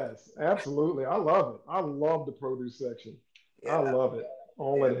 yes, absolutely. I love it. I love the produce section. I Yeah. love it.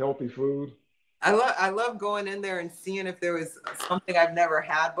 All Yeah. that healthy food. I love going in there and seeing if there was something I've never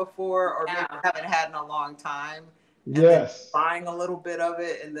had before or maybe Yeah. haven't had in a long time, and then Yes, buying a little bit of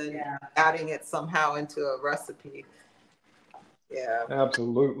it and then Yeah. adding it somehow into a recipe. Yeah,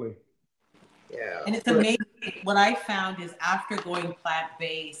 absolutely. yeah. And it's amazing. What I found is after going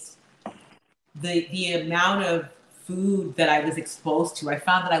plant-based, the amount of food that I was exposed to, I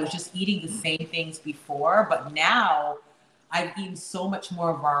found that I was just eating the same things before, but now I've eaten so much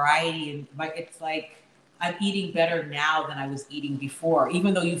more variety, and like it's like I'm eating better now than I was eating before.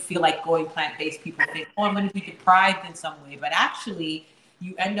 Even though you feel like going plant-based, people think, "Oh, I'm going to be deprived in some way," but actually,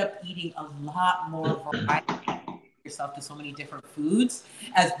 you end up eating a lot more variety yourself to so many different foods,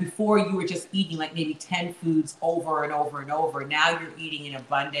 as before you were just eating like maybe 10 foods over and over and over. Now you're eating in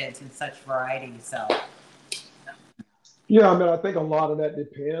abundance and such variety. So Yeah, I mean, I think a lot of that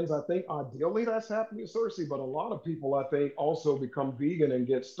depends. I think ideally that's happening, Cersei, but a lot of people, I think, also become vegan and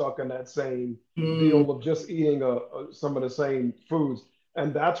get stuck in that same Mm, deal of just eating some of the same foods.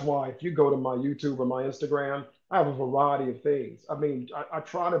 And that's why if you go to my YouTube or my Instagram, I have a variety of things. I mean, I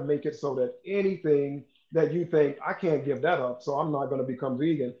try to make it so that anything that you think I can't give that up, so I'm not going to become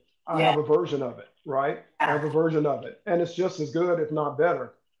vegan, I yeah, have a version of it, right? I have yeah. a version of it. And it's just as good, if not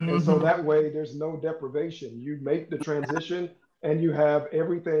better. And so mhm. that way, there's no deprivation. You make the transition and you have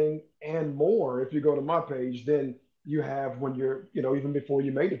everything and more if you go to my page than you have when you're, even before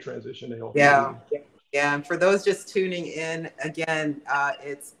you made the transition to healthy Yeah, eating. yeah. And for those just tuning in, again,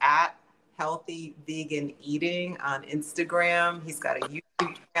 it's at Healthy Vegan Eating on Instagram. He's got a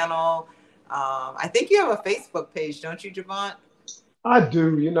YouTube channel. I think you have a Facebook page, don't you, Javant? I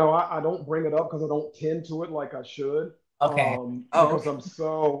do, I don't bring it up because I don't tend to it like I should, Okay. Oh, because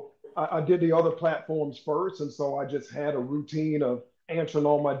okay. I did the other platforms first. And so I just had a routine of answering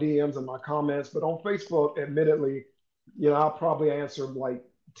all my DMs and my comments. But on Facebook, admittedly, I'll probably answer like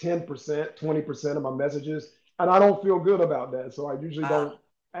 10%, 20% of my messages. And I don't feel good about that. So I usually Uh, don't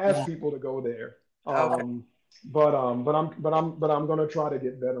ask Yeah. people to go there. okay. But I'm going to try to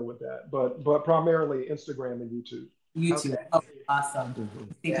get better with that. But primarily Instagram and YouTube. YouTube. Okay. Oh, awesome. Mhm. I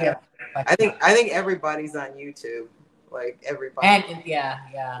think we Yeah. have a I question. think I think everybody's on YouTube. Like everybody. And yeah,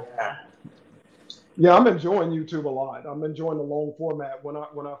 yeah. Yeah. Yeah, I'm enjoying YouTube a lot. I'm enjoying the long format. When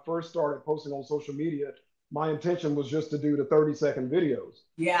I first started posting on social media, my intention was just to do the 30-second videos.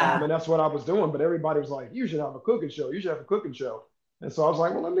 Yeah. And that's what I was doing. But everybody was like, you should have a cooking show. You should have a cooking show. And so I was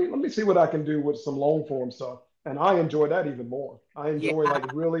like, well, let me see what I can do with some long form stuff. And I enjoy that even more. I enjoy Yeah. like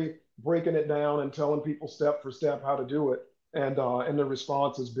really breaking it down and telling people step for step how to do it. And the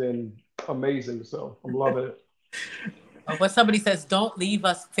response has been amazing. So I'm loving it. But somebody says, don't leave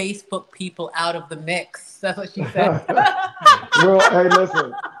us Facebook people out of the mix. That's what she said. Well, hey,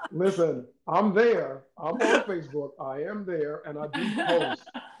 listen. I'm there. I'm on Facebook. I am there, and I do post.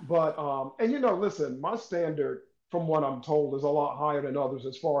 But and listen, my standard, from what I'm told, is a lot higher than others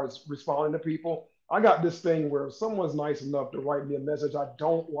as far as responding to people. I got this thing where if someone's nice enough to write me a message, I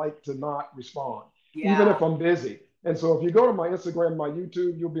don't like to not respond, even Yeah. if I'm busy. And so if you go to my Instagram, my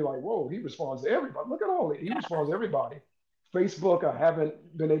YouTube, you'll be like, whoa, he responds to everybody. Look at all he Yeah. responds to everybody. Facebook, I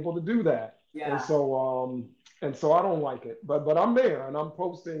haven't been able to do that. And Yeah. so I don't like it. But I'm there and I'm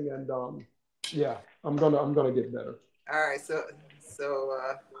posting and yeah, I'm gonna get better. All right. So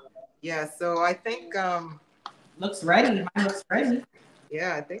yeah, so I think Looks ready. Mine looks ready.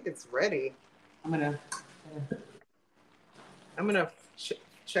 yeah, I think it's ready. I'm gonna. I'm gonna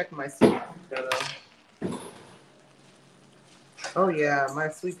check my sweet potato. Oh yeah, my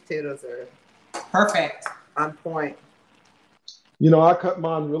sweet potatoes are Perfect. on point. I cut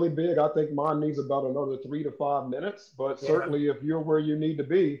mine really big. I think mine needs about another 3 to 5 minutes. But Yeah. certainly, if you're where you need to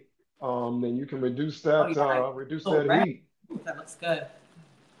be, then you can reduce Oh that yeah. reduce So that red. heat. That looks good.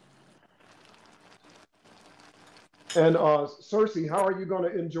 And Cersei, how are you going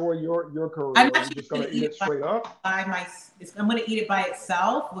to enjoy your curry? I'm Are you actually just just going gonna to eat eat it it straight up? by my. I'm gonna eat it by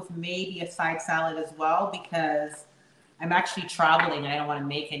itself with maybe a side salad as well because I'm actually traveling and I don't want to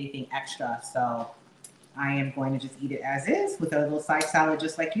make anything extra. So I am going to just eat it as is with a little side salad,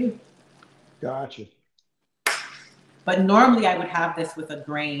 just like you. Gotcha. But normally I would have this with a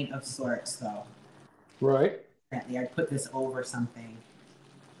grain of sorts. So Right. apparently I'd put this over something.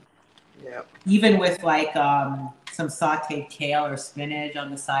 Yeah. Even with like some sauteed kale or spinach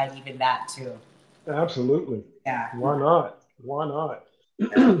on the side, even that too. Absolutely. Yeah. Why not? Why not?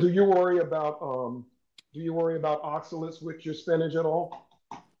 Yeah. Do you worry about Do you worry about oxalates with your spinach at all?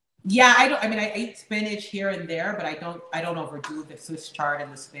 Yeah, I don't. I mean, I eat spinach here and there, but I don't overdo the Swiss chard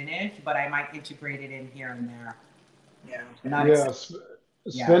and the spinach. But I might integrate it in here and there. Yeah. Not Yeah,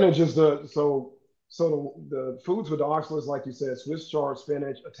 yeah, spinach is the foods with the oxalates, like you said, Swiss chard,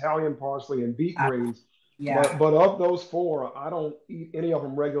 spinach, Italian parsley, and beet uh, greens. yeah, But of those four, I don't eat any of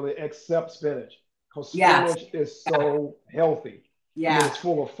them regularly except spinach, because yeah, spinach is so healthy. I mean, yeah, it's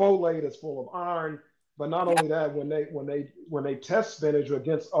full of folate, it's full of iron. But not yeah, only that, when they test spinach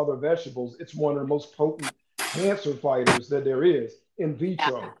against other vegetables, it's one of the most potent cancer fighters that there is in yeah.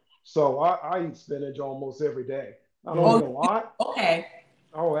 vitro. So I eat spinach almost every day. I don't Oh, eat a lot. okay.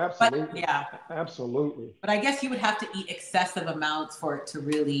 Oh, But absolutely. yeah, Absolutely. but I guess you would have to eat excessive amounts for it to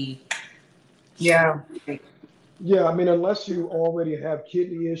really. Yeah. Yeah, I mean, unless you already have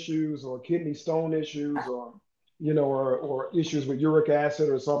kidney issues or kidney stone issues or or issues with uric acid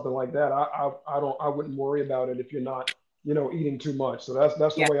or something like that, I wouldn't worry about it if you're not, eating too much. So that's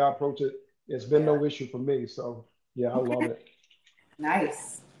the Yeah, way I approach it. It's been Yeah. no issue for me. So yeah, I love okay, it.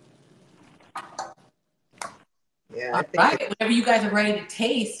 nice. Yeah. I All think right, whenever you guys are ready to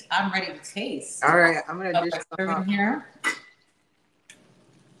taste, I'm ready to taste. all right. I'm gonna dish Okay, some serve it up. in here.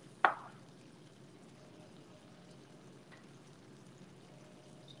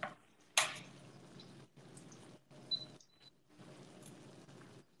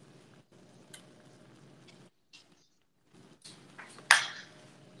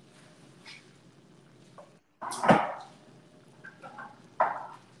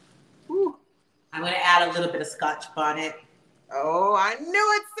 Whew. I'm gonna add a little bit of Scotch bonnet. Oh, I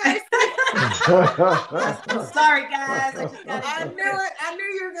knew it, I'm sorry, guys. I just gotta I do knew it. it. I knew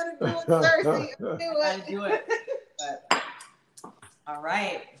you were gonna do it, Sersie. I knew Gotta do it. But all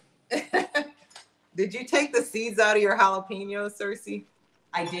right, it. Did you take the seeds out of your jalapenos, Sersie?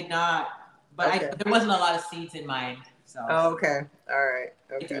 I did not, but Okay. there wasn't a lot of seeds in mine, so Oh, okay. All right.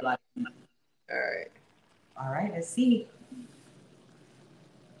 I do Okay. a lot. All right. All right, let's see.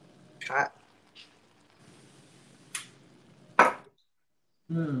 Hot.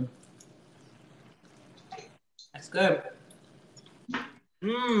 Hmm, that's good.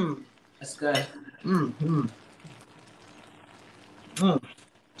 Mmm. That's good. Mmm. Mmm. Mm.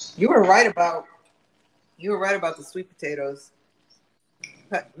 You were right about the sweet potatoes,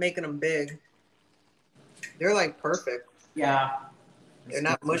 making them big. They're like perfect. Yeah. They're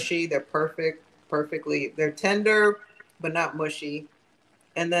not mushy. They're perfect. Perfectly. They're tender, but not mushy.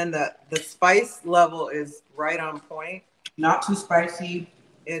 And then the spice level is right on point. Not too spicy.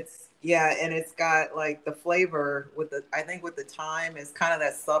 It's yeah, and it's got like the flavor with the I think with the thyme is kind of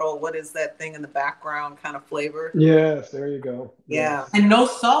that subtle. What is that thing in the background kind of flavor? Yes, there you go. Yeah. Yes. And no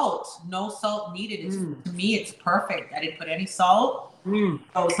salt. No salt needed. It's Mm. to me, it's perfect. I didn't put any salt. Mm.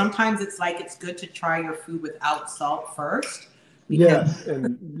 So sometimes it's like it's good to try your food without salt first because Yes,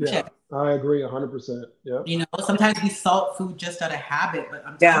 and yeah, I agree 100%. Yep. you know sometimes we salt food just out of habit, but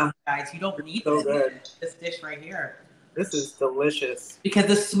I'm telling Yeah. you guys, you don't need So good. this dish right here This is delicious. because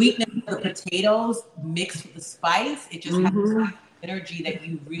the sweetness of the potatoes mixed with the spice, it just has Mm-hmm. energy that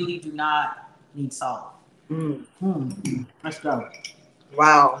you really do not need salt. Mm. Let's go.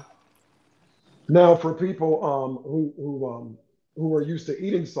 Wow. Now, for people who are used to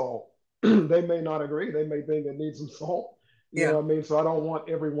eating salt, they may not agree. They may think it needs some salt. You know Yeah. what I mean? So I don't want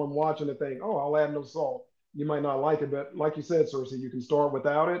everyone watching to think, "Oh, I'll add no salt." You might not like it, but like you said, Cersei, you can start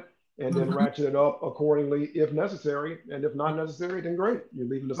without it and then Mhm. ratchet it up accordingly if necessary. And if not necessary, then great. You're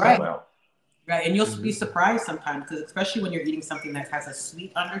leaving the salt Right. out. Right, and you'll be Hmm. surprised sometimes because especially when you're eating something that has a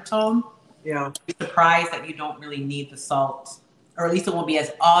sweet undertone, Yeah. you're surprised that you don't really need the salt, or at least it won't be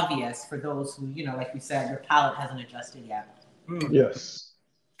as obvious for those who, you know, like we said, your palate hasn't adjusted yet. Mm. Yes.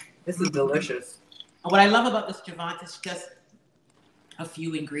 This is delicious. And what I love about this Javant is just a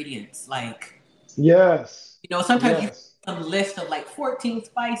few ingredients. Like, Yes. you know, sometimes you Yes. have a list of like 14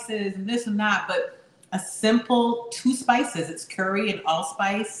 spices and this and that, but a simple two spices. It's curry and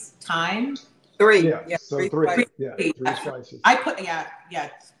allspice, thyme. Three. Yeah. Yeah. So Three three. spices. Yeah. Three. Three spices. I put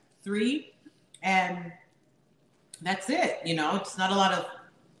three, and that's it. You know, it's not a lot of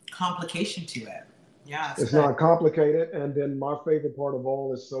complication to it. Yeah, it's It's good. not complicated. And then my favorite part of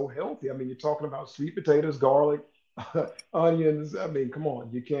all is so healthy. I mean, you're talking about sweet potatoes, garlic, onions. I mean, come on,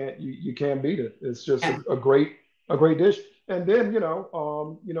 you can't beat it. It's just Yeah. a great dish. And then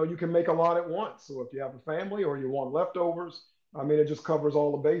you can make a lot at once. So if you have a family or you want leftovers, I mean, it just covers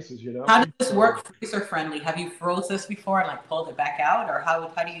all the bases. How does this So work freezer friendly? Have you froze this before and like pulled it back out, or how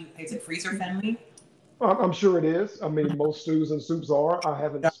do you? Is it freezer friendly? I'm sure it is. I mean, most stews and soups are. I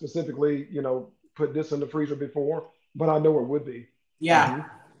haven't specifically, put this in the freezer before, but I know it would be. Yeah.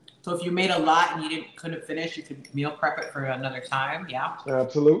 Hmm. So if you made a lot and you couldn't finish, you could meal prep it for another time. Yeah.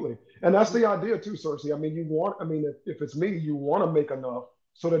 Absolutely. And that's the idea too, Cersei. I mean, if it's me, you want to make enough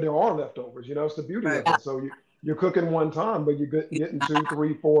so that there are leftovers. You know, it's the beauty Right. of it. So you're cooking one time, but you're getting 2,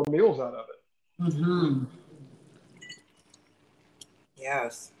 3, 4 meals out of it. Mm-hmm.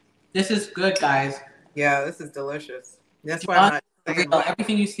 Yes. This is good, guys. Yeah, this is delicious. That's why I'm not saying real.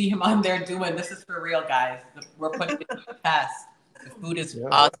 Everything you see him on there doing, this is for real, guys. We're putting it to the test. The food is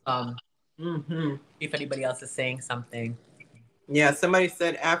awesome. Mm-hmm. If anybody else is saying something. Yeah, somebody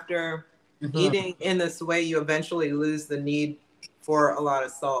said after eating in this way, you eventually lose the need for a lot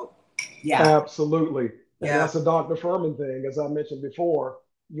of salt. Yeah. Absolutely. And that's a Dr. Furman thing, as I mentioned before.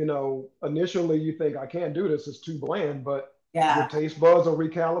 You know, initially you think I can't do this, it's too bland, but your taste buds will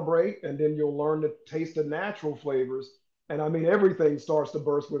recalibrate and then you'll learn to taste the natural flavors. And I mean, everything starts to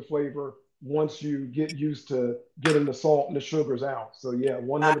burst with flavor once you get used to getting the salt and the sugars out. So yeah,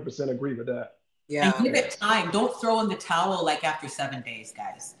 100% agree with that. Yeah. And give it time. Don't throw in the towel like after 7 days,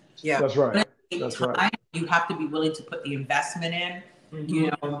 guys. Yeah. That's right. That's right. You have to be willing to put the investment in.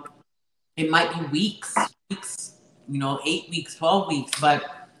 You know, it might be weeks, you know, 8 weeks, 12 weeks,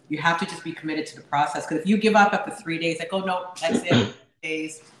 but you have to just be committed to the process. Because if you give up after 3 days, like, oh no, that's it,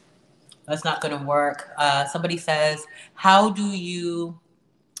 days, that's not going to work. Somebody says, how do you?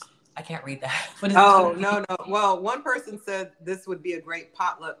 I can't read that. What is no. Well, one person said this would be a great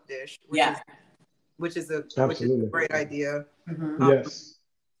potluck dish, which is a great idea. Yes.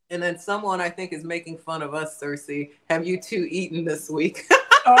 And then someone I think is making fun of us, Cersei. Have you two eaten this week?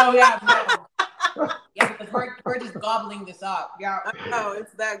 Oh yeah, no. Yeah, because we're just gobbling this up. Yeah. Oh,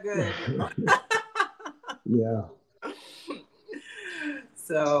 it's that good. Yeah.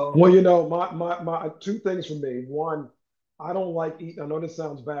 So. Well, you know, my two things for me. One, I don't like eating. I know this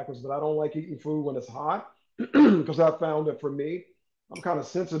sounds backwards, but I don't like eating food when it's hot because I found that for me, I'm kind of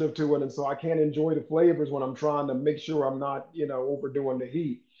sensitive to it, and so I can't enjoy the flavors when I'm trying to make sure I'm not, you know, overdoing the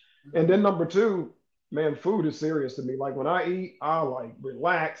heat. And then number two, man, food is serious to me. Like when I eat, I like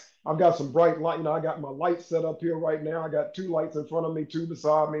relax. I've got some bright light. You know, I got my lights set up here right now. I got 2 lights in front of me, 2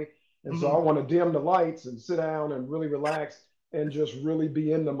 beside me, and so I want to dim the lights and sit down and really relax and just really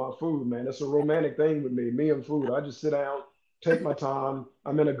be into my food, man. It's a romantic thing with me and food. I just sit down, take my time.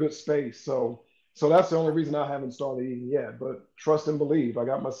 I'm in a good space. So that's the only reason I haven't started eating yet. But trust and believe. I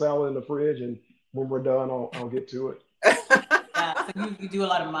got my salad in the fridge, and when we're done, I'll get to it. Yeah, so you do a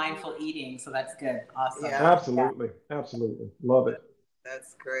lot of mindful eating, so that's good. Awesome. Yeah. Absolutely. Love it.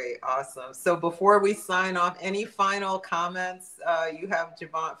 That's great. Awesome. So before we sign off, any final comments you have,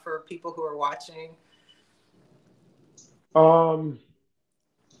 Javant, for people who are watching? No.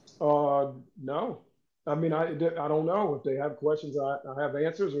 I mean, I don't know if they have questions. I have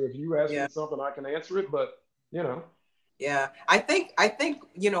answers, or if you ask me something, I can answer it. But you know. Yeah, I think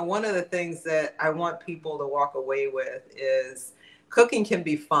you know, one of the things that I want people to walk away with is cooking can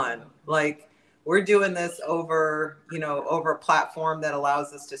be fun. Like we're doing this over a platform that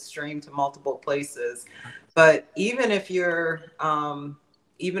allows us to stream to multiple places. But even if you're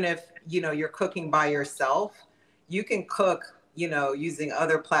you're cooking by yourself, you can cook, you know, using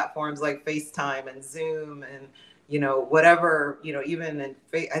other platforms like FaceTime and Zoom and, you know, whatever, you know, even in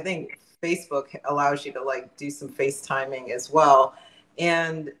I think Facebook allows you to like do some FaceTiming as well.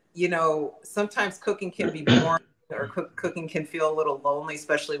 And, you know, sometimes cooking can be boring or cooking can feel a little lonely,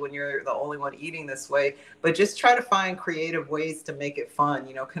 especially when you're the only one eating this way. But just try to find creative ways to make it fun,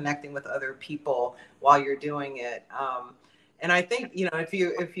 you know, connecting with other people while you're doing it. And I think, you know, if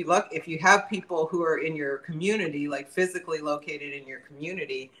you have people who are in your community, like physically located in your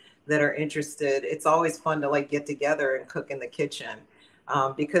community that are interested, it's always fun to like get together and cook in the kitchen.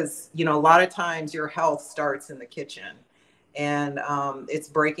 Because, you know, a lot of times your health starts in the kitchen, and it's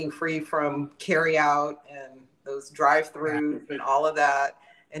breaking free from carry out and those drive-throughs and all of that,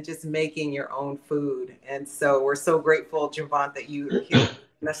 and just making your own food. And so we're so grateful, Javant, that you are here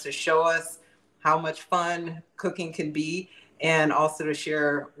with us to show us how much fun cooking can be, and also to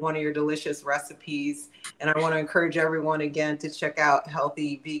share one of your delicious recipes. And I want to encourage everyone again to check out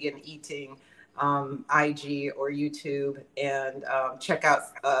Healthy Vegan Eating IG or YouTube, and check out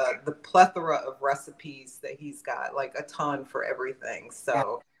the plethora of recipes that he's got, like a ton for everything.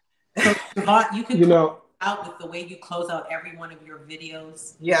 So Javant, you can out with the way you close out every one of your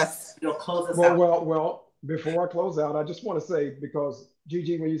videos. Yes. You'll close us out. Well, before I close out, I just want to say, because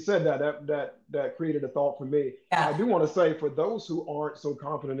Gigi, when you said that created a thought for me. Yeah. I do want to say, for those who aren't so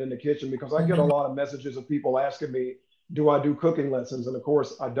confident in the kitchen, because I get a lot of messages of people asking me, do I do cooking lessons? And of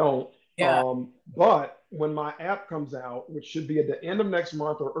course I don't. Yeah. But when my app comes out, which should be at the end of next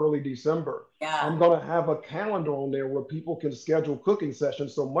month or early December, Yeah. I'm going to have a calendar on there where people can schedule cooking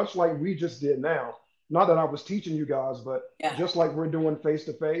sessions. So much like we just did now, not that I was teaching you guys, but Yeah. just like we're doing face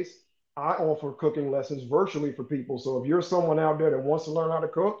to face, I offer cooking lessons virtually for people. So if you're someone out there that wants to learn how to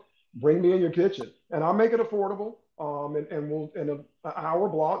cook, bring me in your kitchen, and I'll make it affordable. And we'll in an hour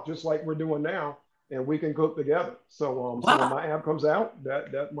block, just like we're doing now, and we can cook together. So when Wow. my app comes out,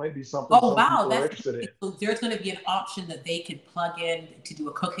 that might be something Oh, some wow. people are That's interested in. so there's going to be an option that they could plug in to do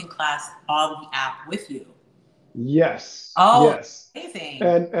a cooking class on the app with you. Yes, Oh, yes. amazing.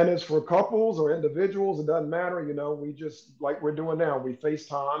 And it's for couples or individuals, it doesn't matter. We just like we're doing now, we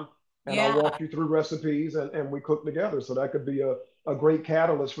FaceTime and I Yeah. walk you through recipes and we cook together. So that could be a great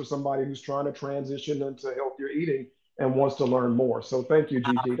catalyst for somebody who's trying to transition into healthier eating and wants to learn more. So thank you,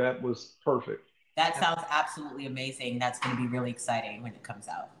 Gigi. That was perfect. That sounds absolutely amazing. That's going to be really exciting when it comes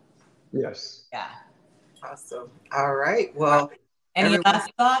out. Yes. Yeah. Awesome. All right. Well, Any everyone,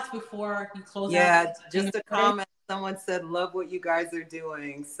 last thoughts before you close out? yeah, just a comment. Someone said, "Love what you guys are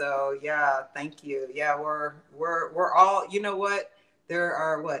doing." So yeah, thank you. Yeah, we're all. You know what? There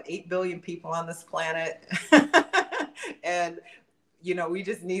are what 8 billion people on this planet, and we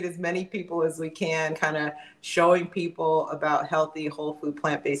just need as many people as we can, kind of showing people about healthy, whole food,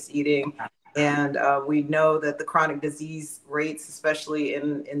 plant-based eating. And we know that the chronic disease rates, especially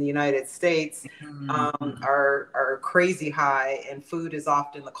in the United States, are crazy high, and food is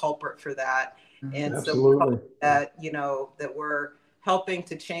often the culprit for that. And so we Absolutely. hope that, that we're helping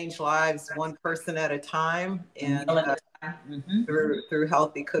to change lives one person at a time, and through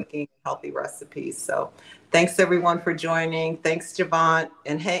healthy cooking, healthy recipes. So thanks everyone for joining. Thanks, Javant.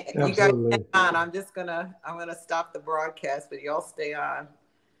 And hey, you guys hang Absolutely. on. I'm gonna stop the broadcast, but y'all stay on.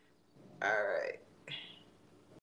 All right.